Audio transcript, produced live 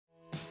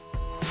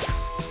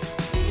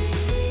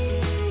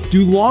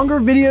Do longer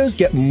videos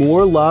get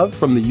more love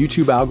from the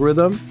YouTube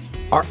algorithm?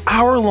 Are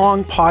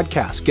hour-long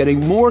podcasts getting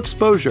more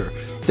exposure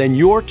than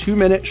your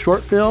 2-minute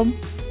short film?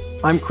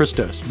 I'm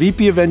Christos,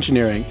 VP of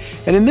Engineering,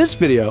 and in this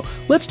video,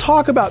 let's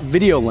talk about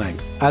video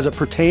length as it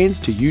pertains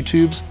to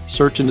YouTube's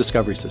search and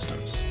discovery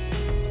systems.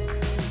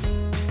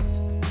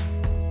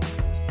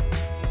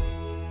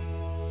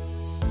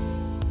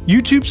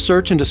 YouTube's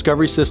search and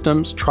discovery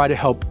systems try to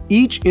help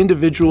each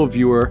individual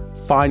viewer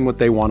find what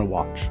they want to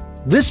watch.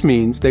 This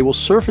means they will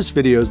surface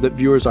videos that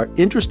viewers are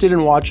interested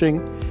in watching,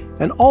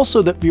 and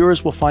also that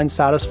viewers will find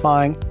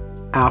satisfying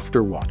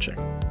after watching.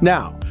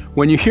 Now,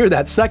 when you hear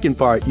that second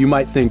part, you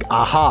might think,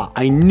 aha,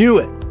 I knew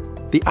it.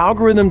 The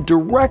algorithm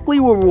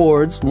directly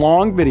rewards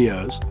long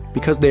videos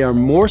because they are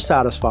more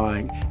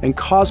satisfying and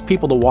cause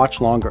people to watch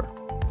longer.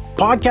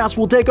 Podcasts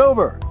will take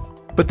over.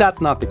 But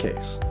that's not the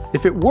case.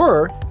 If it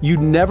were,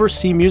 you'd never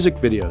see music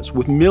videos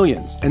with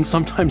millions and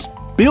sometimes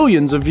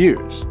billions of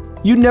views.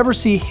 You'd never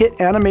see hit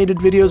animated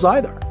videos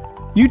either.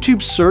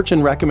 YouTube's search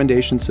and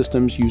recommendation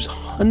systems use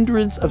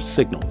hundreds of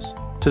signals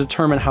to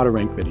determine how to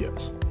rank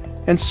videos.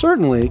 And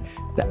certainly,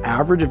 the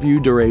average view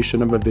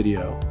duration of a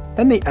video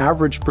and the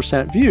average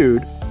percent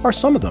viewed are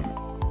some of them.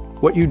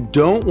 What you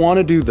don't want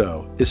to do,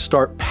 though, is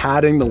start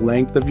padding the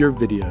length of your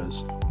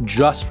videos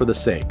just for the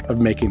sake of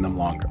making them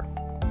longer.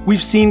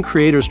 We've seen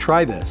creators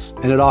try this,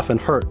 and it often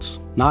hurts,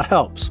 not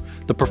helps,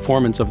 the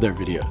performance of their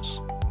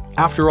videos.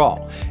 After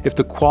all, if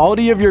the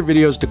quality of your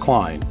videos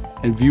decline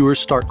and viewers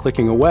start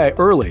clicking away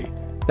early,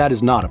 that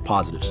is not a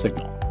positive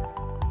signal.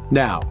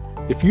 Now,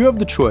 if you have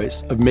the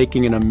choice of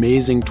making an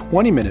amazing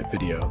 20-minute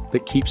video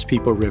that keeps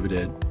people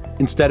riveted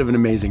instead of an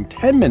amazing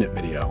 10-minute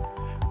video,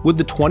 would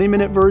the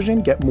 20-minute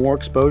version get more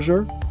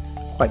exposure?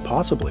 Quite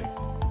possibly.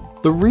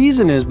 The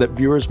reason is that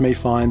viewers may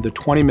find the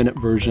 20-minute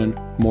version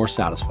more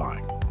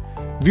satisfying.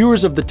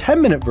 Viewers of the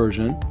 10-minute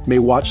version may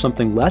watch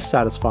something less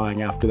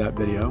satisfying after that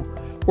video,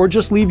 or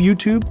just leave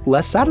YouTube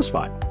less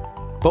satisfied.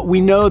 But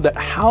we know that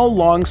how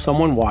long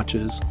someone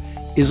watches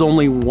is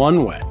only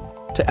one way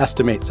to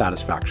estimate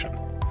satisfaction.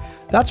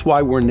 That's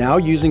why we're now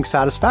using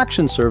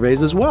satisfaction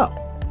surveys as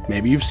well.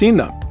 Maybe you've seen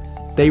them.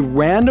 They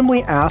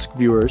randomly ask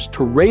viewers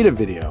to rate a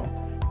video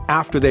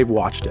after they've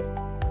watched it.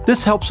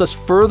 This helps us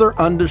further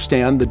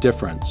understand the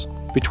difference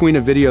between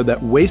a video that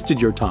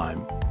wasted your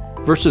time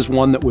versus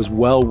one that was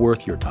well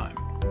worth your time.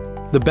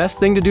 The best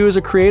thing to do as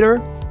a creator,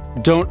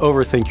 don't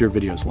overthink your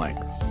video's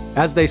length.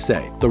 As they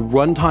say, the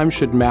runtime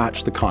should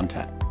match the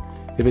content.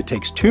 If it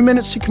takes 2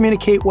 minutes to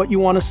communicate what you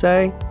want to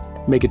say,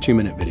 make a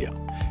 2-minute video.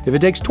 If it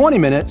takes 20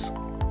 minutes,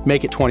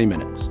 make it 20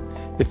 minutes.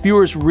 If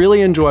viewers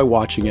really enjoy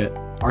watching it,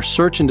 our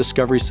search and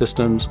discovery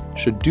systems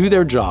should do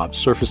their job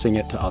surfacing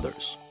it to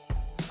others.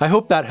 I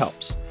hope that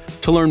helps.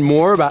 To learn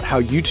more about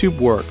how YouTube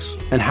works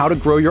and how to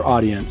grow your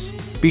audience,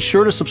 be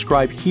sure to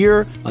subscribe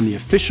here on the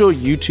official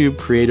YouTube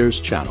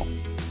Creators channel.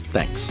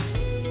 Thanks.